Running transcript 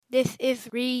This is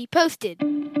reposted.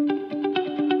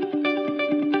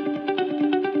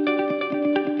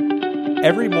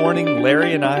 Every morning,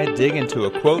 Larry and I dig into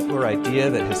a quote or idea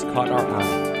that has caught our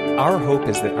eye. Our hope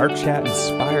is that our chat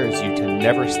inspires you to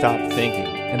never stop thinking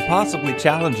and possibly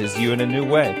challenges you in a new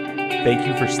way. Thank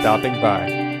you for stopping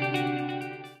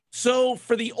by. So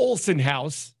for the Olsen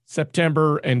house,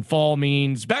 September and fall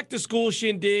means back to school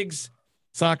shindigs.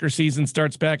 Soccer season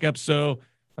starts back up, so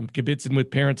I'm kibitzing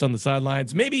with parents on the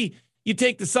sidelines. Maybe you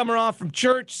take the summer off from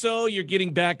church, so you're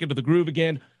getting back into the groove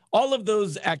again. All of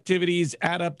those activities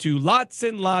add up to lots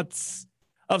and lots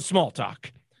of small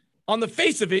talk. On the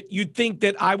face of it, you'd think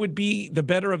that I would be the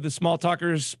better of the small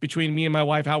talkers between me and my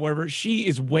wife. However, she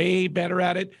is way better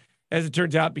at it, as it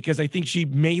turns out, because I think she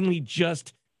mainly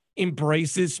just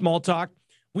embraces small talk.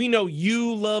 We know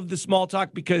you love the small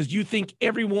talk because you think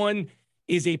everyone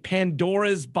is a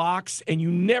Pandora's box and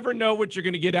you never know what you're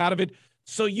going to get out of it.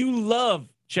 So you love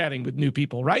chatting with new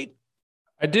people, right?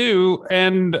 I do.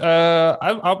 And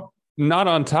I'm not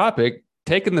on topic.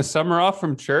 Taking the summer off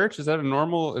from church, is that a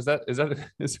normal? Maybe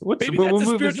that's a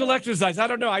spiritual exercise. I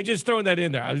don't know. I just throwing that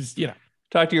in there. I was,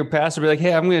 talk to your pastor, be like,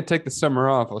 hey, I'm going to take the summer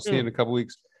off. I'll see you in a couple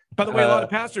weeks. By the way, a lot of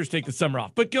pastors take the summer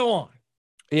off, but go on.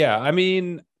 Yeah. I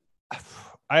mean,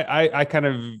 I kind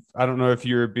of, I don't know if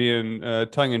you're being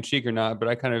tongue in cheek or not, but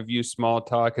I kind of view small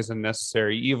talk as a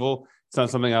necessary evil. It's not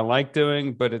something I like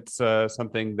doing, but it's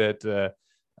something that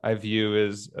I view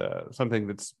as something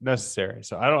that's necessary.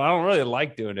 So I don't really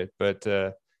like doing it, but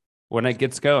when it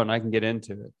gets going, I can get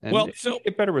into it. And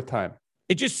get better with time.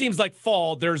 It just seems like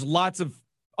fall, there's lots of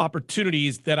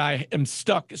opportunities that I am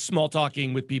stuck small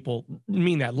talking with people. I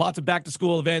mean that. Lots of back to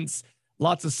school events,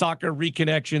 lots of soccer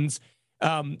reconnections.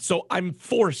 So I'm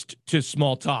forced to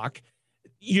small talk.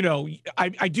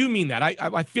 I do mean that.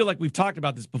 I feel like we've talked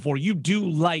about this before. You do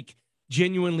like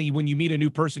genuinely when you meet a new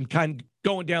person, kind of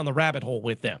going down the rabbit hole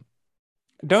with them.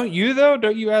 Don't you though?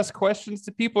 Don't you ask questions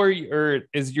to people, or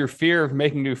is your fear of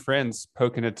making new friends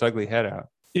poking its ugly head out?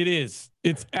 It is.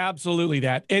 It's absolutely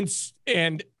that.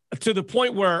 And to the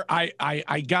point where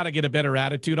I got to get a better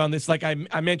attitude on this. Like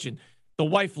I mentioned, the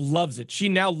wife loves it. She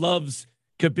now loves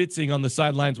kibitzing on the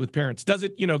sidelines with parents. Does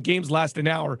it, games last an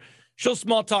hour. She'll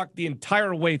small talk the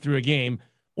entire way through a game.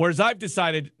 Whereas I've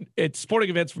decided at sporting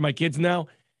events for my kids now,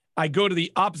 I go to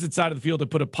the opposite side of the field to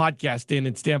put a podcast in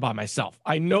and stand by myself.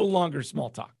 I no longer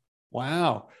small talk.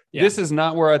 Wow. Yeah. This is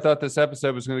not where I thought this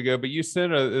episode was going to go, but you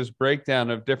sent this breakdown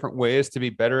of different ways to be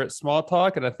better at small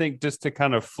talk. And I think just to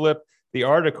kind of flip the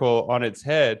article on its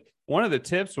head, one of the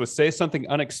tips was say something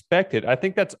unexpected. I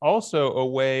think that's also a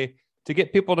way to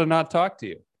get people to not talk to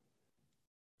you.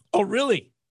 Oh,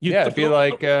 really? It'd be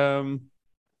like,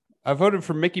 I voted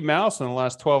for Mickey Mouse in the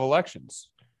last 12 elections.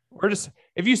 Or just,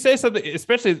 if you say something,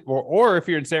 especially, or if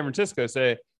you're in San Francisco,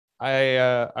 say,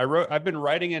 I've been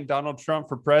writing in Donald Trump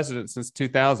for president since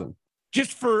 2000.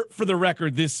 Just for the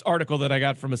record, this article that I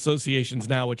got from Associations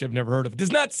Now, which I've never heard of,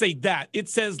 does not say that. It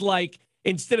says, like,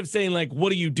 instead of saying, like,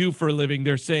 what do you do for a living?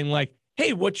 They're saying, like,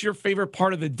 hey, what's your favorite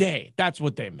part of the day? That's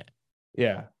what they meant.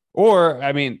 Yeah. Or,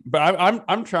 I mean, but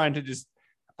I'm trying to just,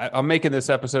 I'm making this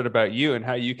episode about you and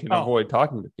how you can avoid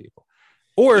talking to people.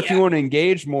 Or if you want to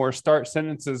engage more, start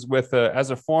sentences with,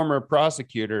 as a former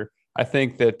prosecutor, I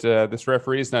think that this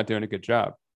referee is not doing a good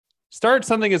job. Start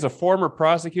something as a former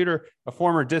prosecutor, a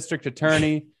former district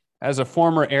attorney, as a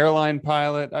former airline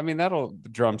pilot. I mean, that'll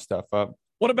drum stuff up.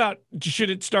 What about, should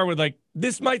it start with like,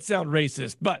 this might sound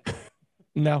racist, but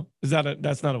no,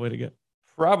 that's not a way to get.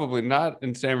 Probably not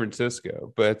in San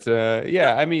Francisco, but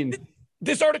yeah, I mean.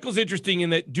 This article is interesting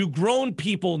in that do grown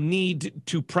people need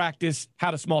to practice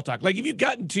how to small talk? Like if you've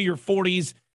gotten to your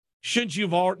 40s,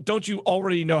 don't you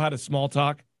already know how to small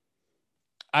talk?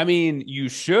 I mean, you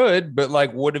should, but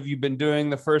like, what have you been doing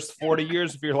the first 40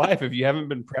 years of your life? If you haven't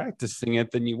been practicing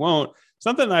it, then you won't.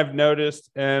 Something I've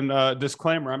noticed, and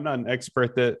disclaimer, I'm not an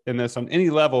expert in this on any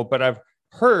level, but I've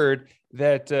heard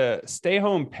that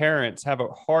stay-home parents have a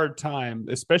hard time,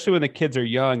 especially when the kids are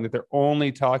young, that they're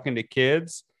only talking to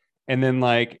kids. And then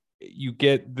like you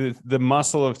get the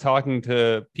muscle of talking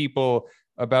to people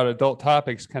about adult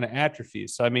topics kind of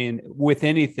atrophies. So, I mean, with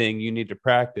anything you need to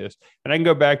practice. And I can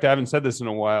go back to, I haven't said this in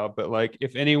a while, but like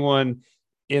if anyone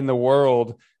in the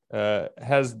world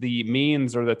has the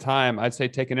means or the time, I'd say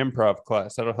take an improv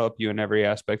class. That'll help you in every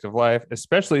aspect of life,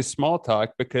 especially small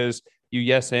talk, because you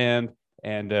yes and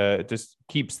it just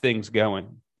keeps things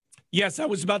going. Yes, I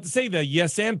was about to say the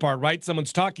yes and part, right?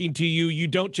 Someone's talking to you. You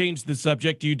don't change the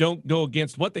subject. You don't go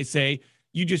against what they say.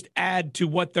 You just add to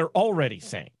what they're already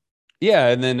saying. Yeah,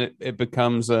 and then it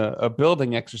becomes a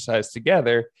building exercise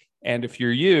together. And if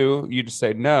you're you just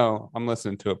say, no, I'm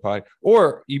listening to a pod.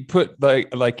 Or you put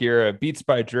like your Beats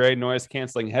by Dre noise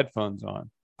canceling headphones on.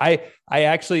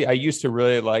 I used to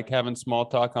really like having small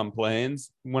talk on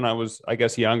planes when I was, I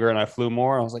guess, younger and I flew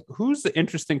more. I was like, who's the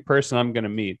interesting person I'm going to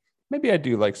meet? Maybe I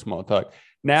do like small talk.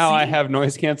 Now I have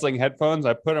noise canceling headphones.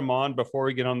 I put them on before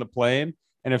we get on the plane.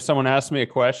 And if someone asks me a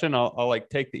question, I'll like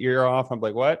take the ear off. I'm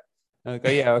like, what? I'm like,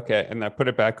 oh yeah, okay. And I put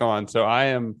it back on. So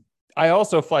I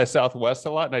also fly Southwest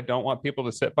a lot and I don't want people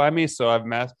to sit by me. So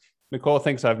Nicole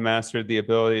thinks I've mastered the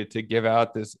ability to give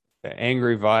out this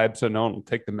angry vibe so no one will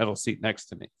take the middle seat next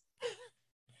to me.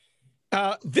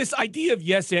 This idea of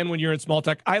yes and when you're in small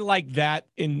talk, I like that.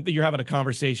 You're having a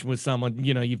conversation with someone,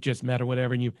 you've just met or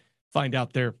whatever, and you find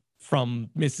out they're from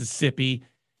Mississippi.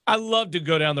 I love to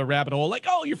go down the rabbit hole. Like,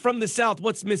 oh, you're from the South.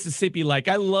 What's Mississippi like?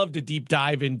 I love to deep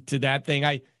dive into that thing.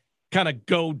 I kind of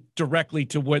go directly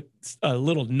to what a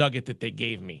little nugget that they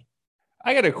gave me.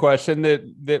 I got a question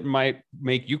that might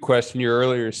make you question your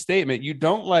earlier statement. You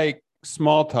don't like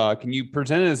small talk and you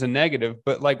present it as a negative,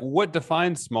 but like what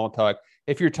defines small talk?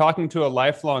 If you're talking to a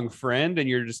lifelong friend and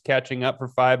you're just catching up for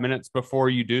 5 minutes before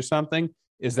you do something,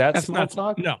 is that's small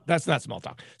talk? No, that's not small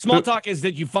talk. Small talk is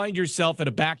that you find yourself at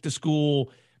a back to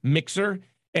school mixer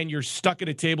and you're stuck at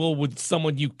a table with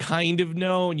someone you kind of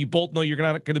know and you both know you're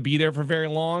not going to be there for very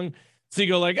long. So you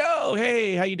go like, oh,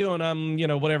 hey, how you doing?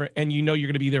 Whatever. And you're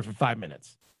going to be there for 5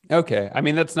 minutes. Okay. I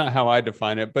mean, that's not how I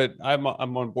define it, but I'm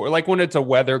on board. Like when it's a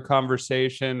weather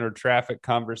conversation or traffic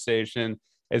conversation,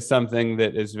 it's something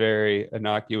that is very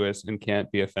innocuous and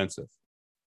can't be offensive.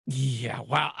 Yeah.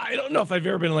 Wow. I don't know if I've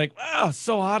ever been like, wow,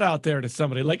 so hot out there to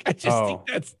somebody. Like, I just think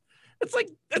that's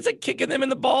like kicking them in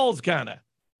the balls, kind of.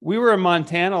 We were in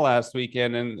Montana last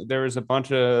weekend and there was a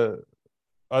bunch of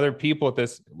other people at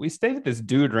this. We stayed at this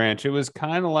dude ranch. It was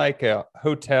kind of like a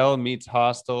hotel meets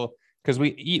hostel because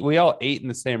we all ate in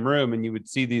the same room and you would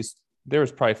see there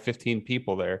was probably 15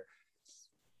 people there.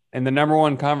 And the number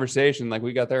one conversation, like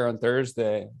we got there on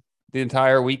Thursday, the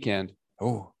entire weekend.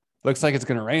 Oh, looks like it's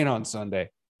going to rain on Sunday.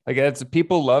 Like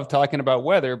people love talking about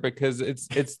weather because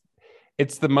it's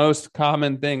the most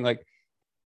common thing. Like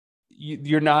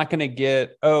you're not going to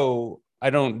get, oh, I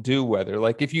don't do weather.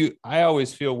 Like I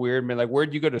always feel weird, man. Like,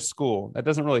 where'd you go to school? That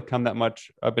doesn't really come that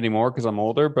much up anymore because I'm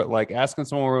older, but like asking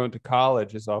someone where we went to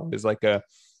college is always like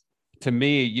to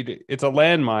me, it's a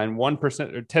landmine.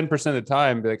 1% or 10% of the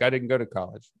time, be like, I didn't go to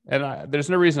college. And there's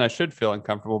no reason I should feel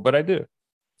uncomfortable, but I do.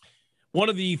 One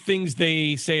of the things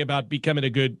they say about becoming a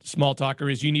good small talker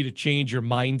is you need to change your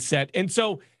mindset. And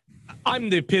so I'm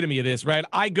the epitome of this, right?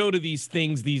 I go to these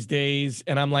things these days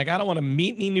and I'm like, I don't want to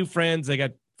meet any new friends. I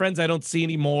got friends I don't see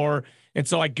anymore. And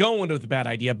so I go into with a bad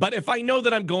idea. But if I know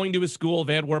that I'm going to a school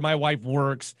event where my wife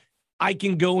works, I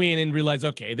can go in and realize,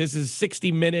 okay, this is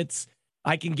 60 minutes.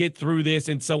 I can get through this.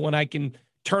 And so when I can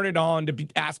turn it on to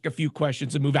ask a few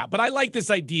questions and move out. But I like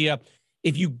this idea.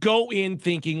 If you go in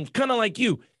thinking kind of like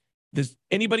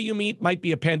anybody you meet might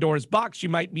be a Pandora's box. You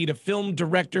might meet a film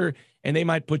director and they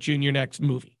might put you in your next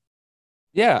movie.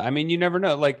 Yeah. I mean, you never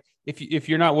know. Like if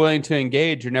you're not willing to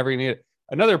engage, you're never going to get it.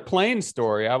 Another plane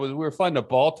story. We were flying to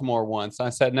Baltimore once. I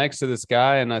sat next to this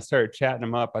guy and I started chatting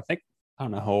him up. I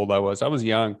don't know how old I was. I was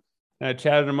young. And I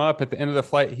chatted him up. At the end of the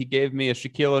flight, he gave me a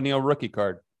Shaquille O'Neal rookie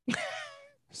card.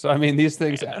 So, I mean, these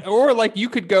things, or like you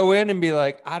could go in and be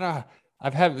like, now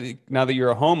that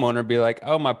you're a homeowner, be like,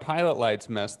 oh, my pilot light's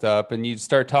messed up. And you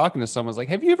start talking to someone like,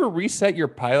 have you ever reset your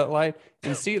pilot light?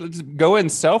 And let's go in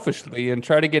selfishly and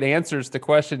try to get answers to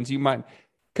questions you might,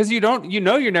 because you're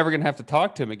never going to have to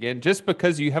talk to him again. Just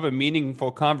because you have a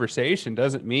meaningful conversation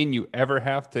doesn't mean you ever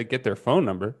have to get their phone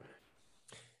number.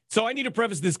 So I need to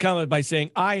preface this comment by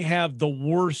saying I have the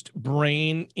worst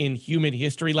brain in human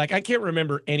history. Like, I can't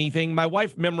remember anything. My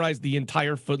wife memorized the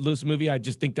entire Footloose movie. I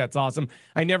just think that's awesome.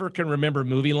 I never can remember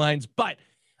movie lines, but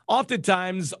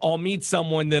oftentimes I'll meet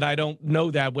someone that I don't know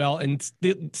that well, and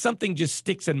something just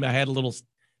sticks in my head a little,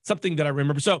 something that I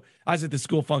remember. So I was at the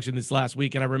school function this last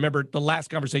week, and I remember the last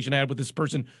conversation I had with this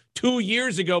person 2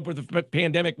 years ago for the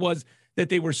pandemic was that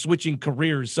they were switching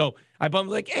careers. So I'm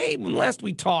like, hey, when last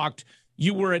we talked,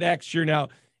 you were at X, you're now.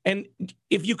 And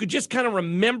if you could just kind of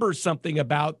remember something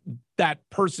about that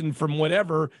person from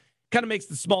whatever, kind of makes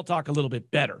the small talk a little bit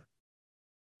better.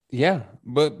 Yeah.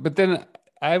 But then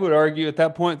I would argue at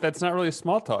that point, that's not really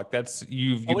small talk. That's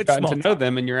you've gotten to know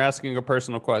them and you're asking a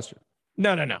personal question.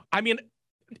 No. I mean,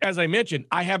 as I mentioned,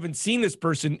 I haven't seen this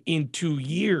person in 2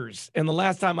 years. And the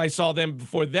last time I saw them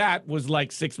before that was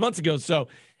like 6 months ago. So,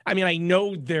 I mean, I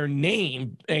know their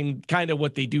name and kind of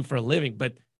what they do for a living,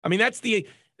 but I mean,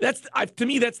 to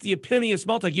me, that's the epitome of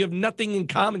small talk. You have nothing in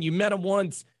common. You met them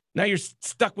once. Now you're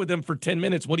stuck with them for 10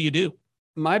 minutes. What do you do?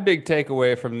 My big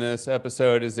takeaway from this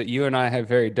episode is that you and I have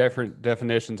very different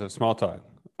definitions of small talk.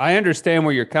 I understand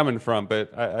where you're coming from,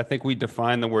 but I think we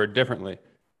define the word differently.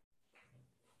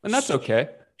 And that's okay.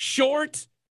 Short,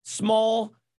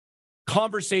 small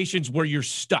conversations where you're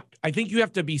stuck. I think you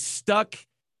have to be stuck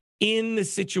in the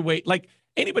situation. Like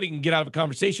anybody can get out of a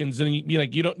conversation and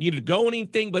you don't need to go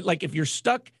anything. But like if you're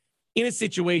stuck in a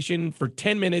situation for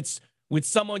 10 minutes with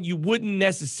someone you wouldn't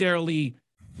necessarily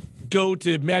go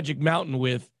to Magic Mountain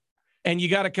with, and you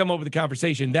got to come over the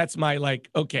conversation. That's my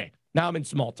okay, now I'm in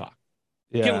small talk.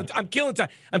 Yeah. I'm killing time.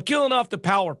 I'm killing off the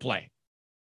power play.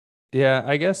 Yeah,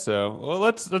 I guess so. Well,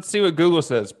 let's see what Google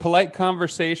says. Polite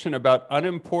conversation about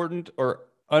unimportant or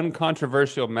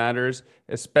uncontroversial matters,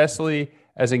 especially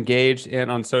as engaged in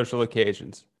on social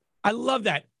occasions. I love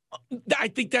that. I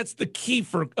think that's the key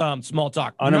for small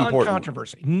talk.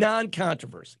 Unimportant.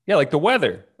 Non-controversy. Yeah, like the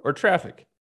weather or traffic.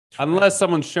 Unless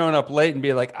someone's showing up late and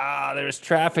be like, there's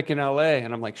traffic in LA.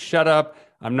 And I'm like, shut up.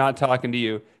 I'm not talking to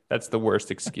you. That's the worst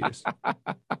excuse. All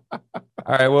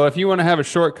right. Well, if you want to have a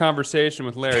short conversation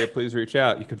with Larry, please reach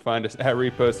out. You can find us at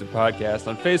Reposted Podcast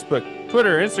on Facebook,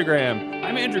 Twitter, Instagram.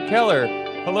 I'm Andrew Keller.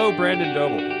 Hello, Brandon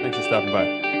Doble. Thanks for stopping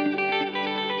by.